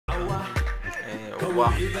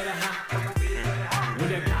Wow.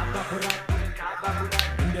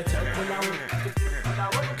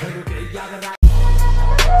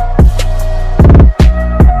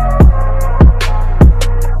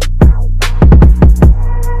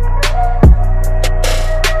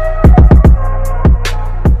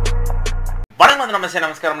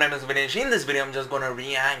 Namaskaram, my name is Vinesh. In this video, I'm just gonna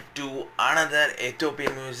react to another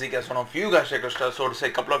Ethiopian music as one of you guys requested. So to say,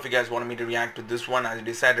 a couple of you guys wanted me to react to this one. I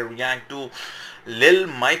decided to react to Lil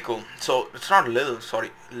Michael. So it's not Lil, sorry,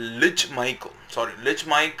 Lich Michael. Sorry, Lich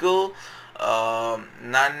Michael.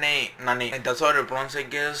 Naneye. That's how I pronounce it, I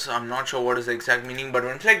guess. I'm not sure what is the exact meaning, but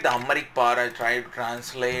when it's like the Amharic part, I tried to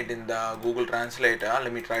translate in the Google Translator.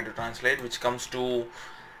 Let me try to translate, which comes to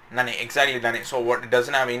Naneye, exactly Naneye. So what, it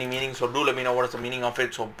doesn't have any meaning, so do let me know what is the meaning of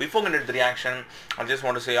it. So before getting into the reaction, I just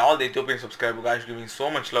want to say all the Ethiopian subscribers guys giving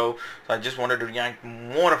so much love. So I just wanted to react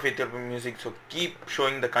more of Ethiopian music. So keep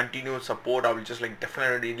showing the continued support. I will just like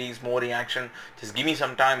definitely release more reaction. Just give me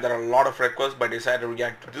some time. There are a lot of requests, but I decided to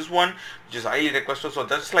react to this one, which is highly requested. So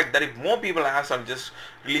that's like that. If more people ask, I'll just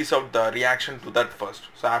release out the reaction to that first.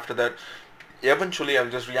 So after that, eventually I'll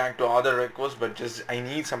just react to other requests, but just I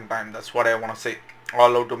need some time. That's what I want to say.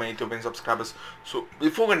 All out to my Ethiopian subscribers. So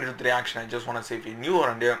before going into the reaction, I just want to say, if you're new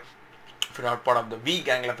around here, if you're not part of the V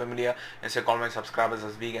Gang familiar, as I call my subscribers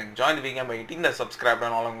as V Gang, join the V Gang by hitting the subscribe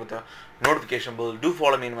button along with the notification bell. Do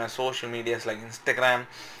follow me in my social medias like Instagram,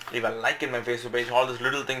 leave a like in my Facebook page. All these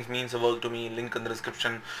little things means the world to me. Link in the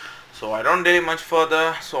description. So I don't delay much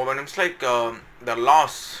further. So when it's like the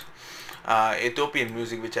last Ethiopian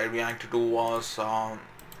music which I reacted to was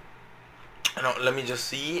let me just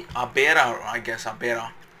see, Abera, I guess.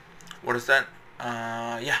 Abera, what is that?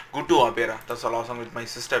 Yeah, good to Abera. That's a last song with my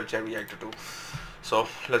sister which I reacted to. So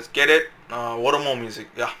let's get it. What more music?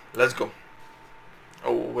 Yeah, let's go.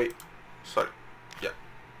 Oh wait, sorry. Yeah,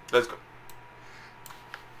 let's go.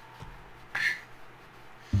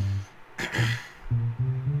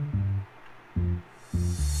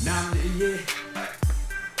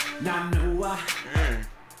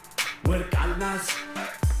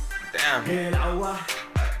 Damn.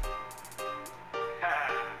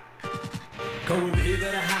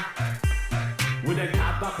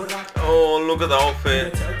 Oh, look at the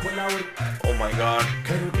outfit. Oh my god.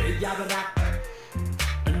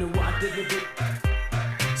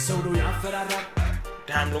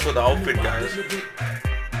 Damn, look at the outfit, guys.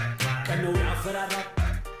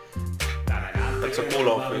 That's a cool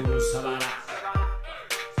outfit.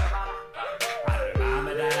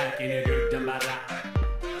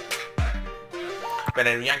 When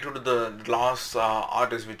I reacted to the last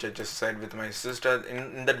artist which I just said with my sister,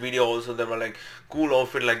 in that video also there were like cool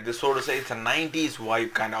outfit like this, so to say it's a 90s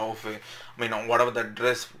vibe kind of outfit. I mean, whatever the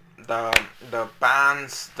dress, the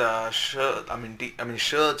pants, the shirt, I mean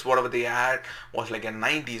shirts, whatever they had was like a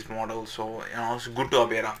 90s model. So you know, it's good to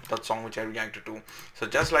Abera, that song which I reacted to. So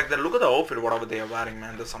just like that, look at the outfit, whatever they are wearing,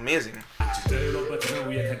 man, that's amazing.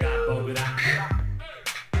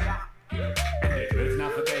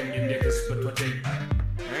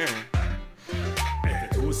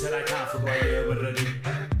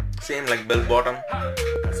 Same like bell bottom.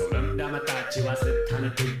 It's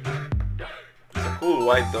a cool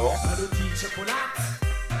vibe though.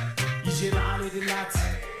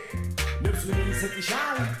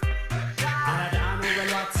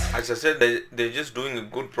 As I said, they're just doing a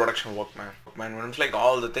good production work, man. When it's like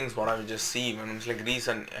all the things what I just see, when it's like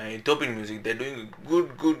recent Ethiopian music, they're doing a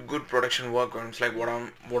good production work. When it's like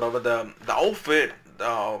whatever the outfit,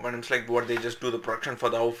 when it's like what they just do the production for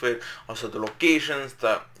the outfit, also the locations,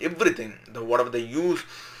 the everything, the whatever they use.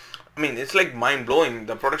 I mean, it's like mind blowing.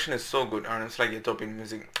 The production is so good, and it's like Ethiopian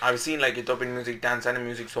music. I've seen like Ethiopian music, Tanzanian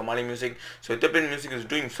music, Somali music. So Ethiopian music is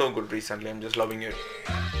doing so good recently. I'm just loving it.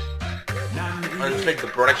 And it's like the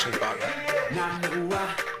production part.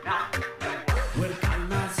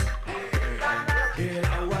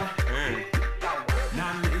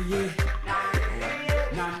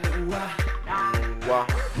 Wow.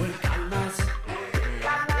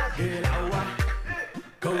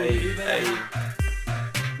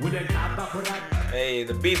 Hey,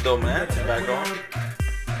 the beat though, man. Background.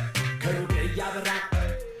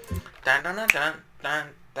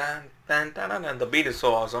 The beat is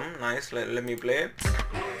so awesome. Nice. Let me play it.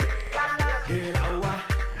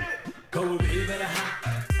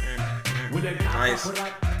 Nice.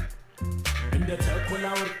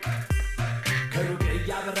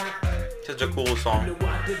 Such a cool song.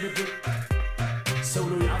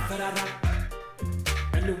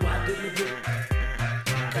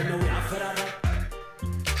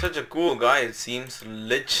 Such a cool guy, it seems.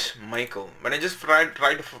 Lich Michael. When I just tried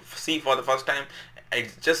to see for the first time,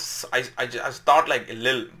 it's just I just thought like a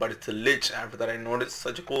Lil, but it's a Lich. After that I noticed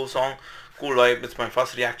such a cool song, cool vibe. It's my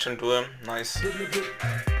first reaction to him. Nice.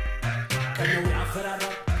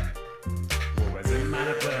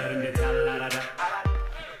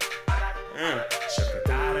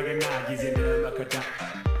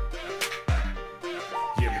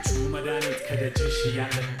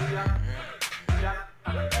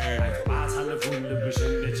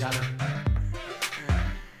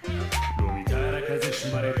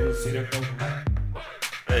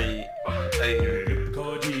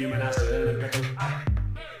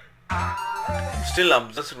 Still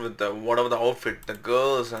obsessed with the whatever the outfit, the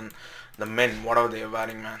girls and the men, whatever they are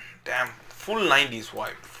wearing, man. Damn, full 90s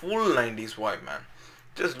vibe, man.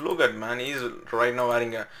 Just look at, man, he's right now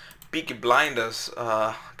wearing a Peaky Blinders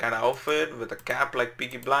kind of outfit with a cap like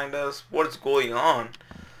Peaky Blinders. What's going on?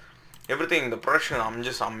 Everything, the production, I'm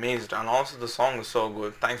just amazed, and also the song is so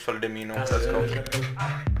good. Thanks for letting me know. Let's go.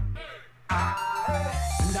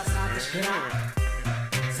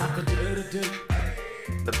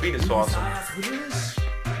 The beat is so awesome.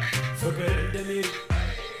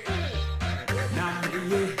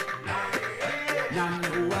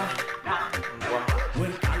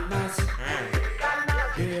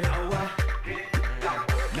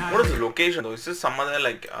 What is the location though? Is this some other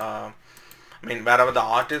like I mean wherever the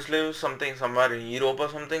artist lives, something somewhere in Europe or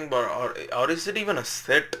something, but or is it even a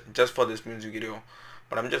set just for this music video?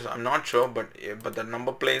 But I'm not sure, but the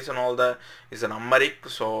number plates and all that is an Amharic,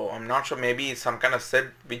 so I'm not sure. Maybe it's some kind of set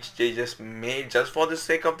which they just made just for the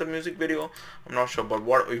sake of the music video. I'm not sure, but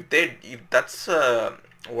what if that's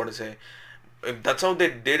what to say, if that's how they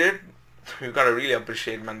did it, you gotta really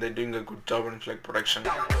appreciate, man. They're doing a good job in like production.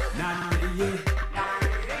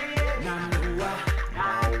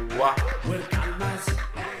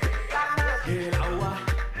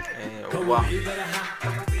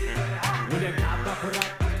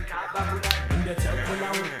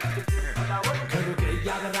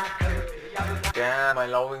 Damn, I'm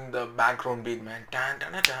loving the background beat, man. Damn,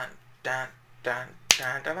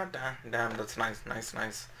 that's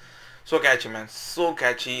nice. So catchy, man. So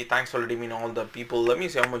catchy. Thanks for letting me know, all the people. Let me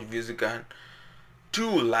see how much views you can. 2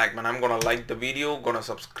 lakh, man. I'm gonna like the video. Gonna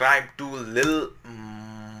subscribe to Lil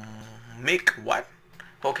Mick. What?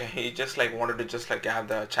 Okay, he just like wanted to just like have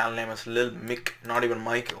the channel name as Lil Mick, not even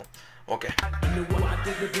Michael. Okay.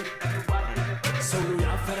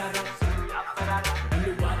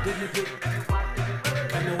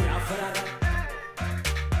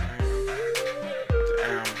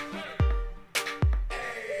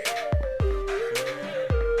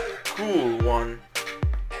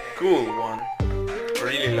 Cool one.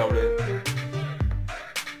 Really loved it.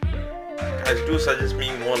 Guys, do suggest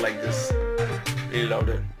me more like this. Really loved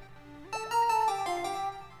it.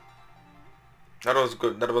 That was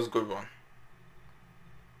good one.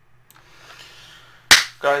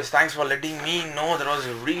 Guys, thanks for letting me know. That was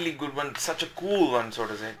a really good one. Such a cool one, so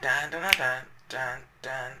to say.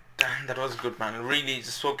 That was good, man. Really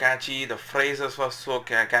just so catchy. The phrases were so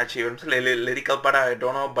catchy. Lyrical part, I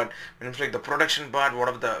don't know, but when it's like the production part,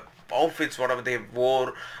 whatever the outfits, whatever they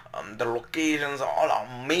wore, the locations, all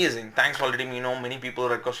amazing. Thanks for letting me know. Many people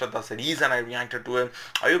requested, that's the reason I reacted to it.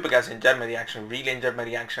 I hope you guys enjoyed my reaction. Really enjoyed my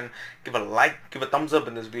reaction. Give a like, give a thumbs up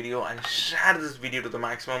in this video, and share this video to the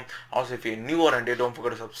maximum. Also, if you're newer and don't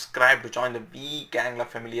forget to subscribe to join the V Gangla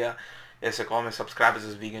Familia. Yes, I call my subscribers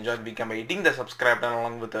this week. Enjoy the weekend by hitting the subscribe button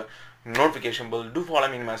along with the notification bell. Do follow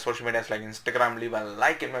me in my social medias like Instagram. Leave a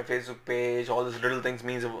like in my Facebook page. All these little things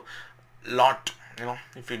means a lot, you know,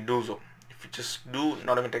 if you do so. If you just do,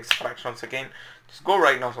 not even takes a fraction of a second, just go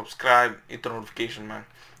right now, subscribe, hit the notification, man.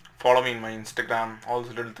 Follow me in my Instagram. All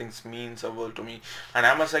these little things means a world to me. And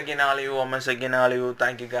I'm a thank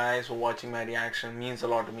you guys for watching my reaction. Means a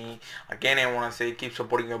lot to me. Again, I want to say, keep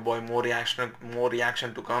supporting your boy. More reaction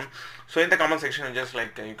to come. So in the comment section, just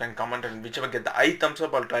like you can comment, and whichever get the I thumbs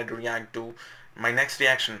up, I'll try to react to. My next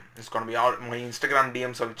reaction is going to be out my Instagram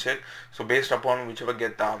DMs. I'll check. So based upon whichever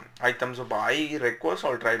get the I thumbs up, I request,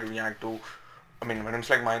 I'll try to react to. I mean, when it's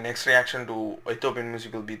like my next reaction to Ethiopian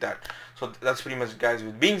music will be that. So that's pretty much it, guys.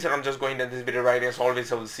 With being said, I'm just going to end this video right. As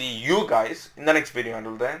always, I will see you guys in the next video.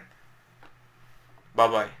 Until then, bye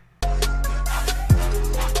bye.